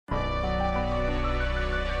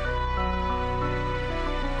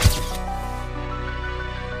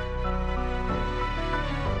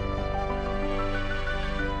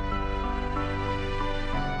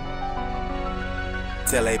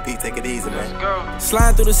Tell AP, take it easy, man.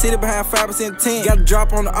 Sliding through the city behind 5% 10. Got a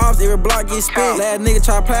drop on the ops, every block get spent. Last nigga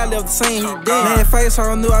try to play, left the scene, he dead. Man, face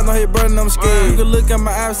on knew I know his brother, and I'm scared. You can look at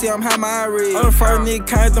my eyes, see I'm high, my eye red. I'm the first nigga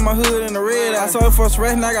came through my hood in the red. I saw it for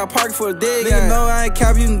a and I got parked for a dead guy. Nigga know I ain't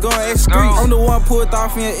cap, you can go and excrete. I'm the one pulled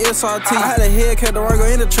off in SRT. I had a Hellcat to work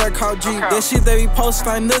in the track called G. That shit that we posted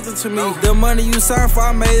ain't nothing to me. The money you signed for,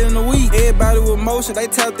 I made in a week. Everybody with motion, they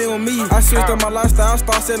tapped in with me. I switched up my lifestyle, I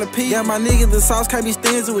start selling P. Got my niggas, the sauce can't be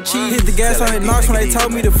stingy with cheese. Hit the gas on his knocks when they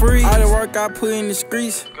told me to freeze. All the work I put in the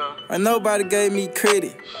streets, and nobody gave me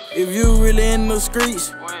credit. If you really in the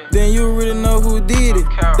streets, then you really know who did it.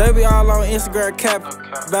 They be all on Instagram capping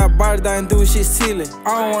about body that ain't doing shit silly.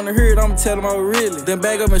 I don't wanna hear it, I'ma tell them I'm really. Then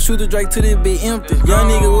back up and shoot the Drake till it be empty. Young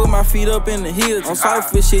nigga with my feet up in the hills. On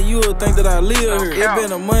cypher shit, you would think that I live here. It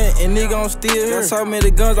been a month and nigga I'm still here. Got so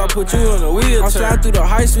many guns, I put you in a wheelchair. I'm sliding through the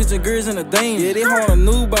high streets and girls in the dame. Yeah, they hold a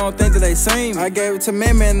new, but I don't think that they same. I gave it to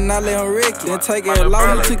man and I let him wreck it. Then take it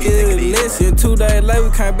long, he took it less. 2 days later,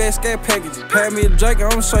 we came back scat package. Pass me a Drake,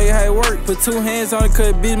 I'ma show you how it work. Put 2 hands on it, cause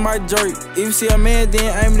it bitch might jerk. If you see a man,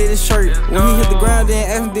 then aim it at his shirt. When he hit the ground, then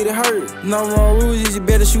ask him did it hurt. No wrong rules, you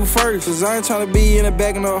better shoot first. Cause I ain't tryna be in the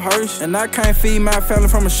back of no hearse. And I can't feed my family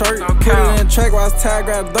from a shirt. Put it in the track while I was tired,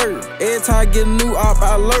 grab dirt. Every time I get a new op,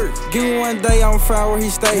 I alert. Give me one day, I'ma find where he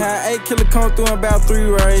stay. Had 8 killers come through in about 3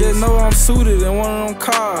 raids. Just know I'm suited in one of them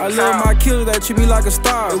cars. I love my killers that treat me like a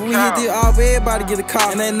star. If we hit this op, everybody get a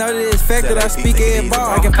car. And they know that it's fact that I speak every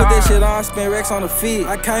bar. I can put that shit on, spend racks on the feet.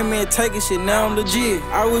 I came in taking shit, now I'm legit.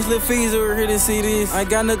 I wish Lil Fees over here to see this. I ain't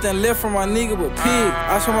got nothing left from my nigga but pig.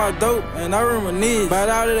 I saw my dope and I reminisce. But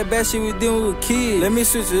all of that bad shit we doing with kids. Let me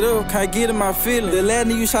switch it up, can't get in my feelings. The last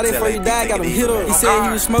nigga you shot it before you died, got him hit up. He said he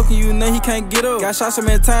was smoking, you know he can't get up. Got shot so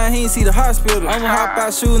many times, he ain't see the hospital. I'ma hop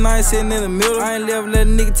out shooting, I ain't sitting in the middle. I ain't never let a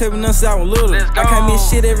nigga tell me nothing since I was little. I can't miss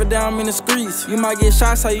shit every day I'm in the streets. You might get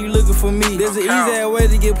shot, so you looking for me. There's an easy ass way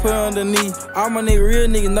to get put underneath. All my nigga real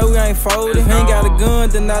niggas know we ain't folded. If he ain't got a gun,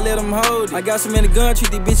 then I let him hold it. I got so many guns,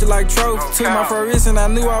 treat these bitches like trophies. Took my first risk and I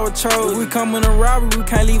knew I was chose. If we come in a robbery, we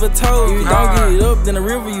can't leave a toe. If you don't get it up, then the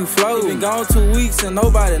river you float. You been gone 2 weeks and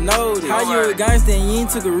nobody knows it. How you a gangster and you ain't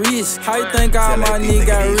took a risk? How you think all my niggas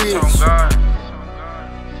got rich?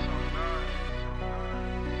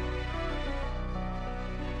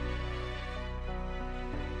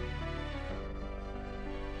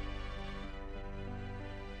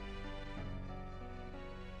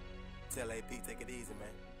 Tell AP, take it easy,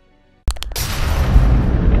 man.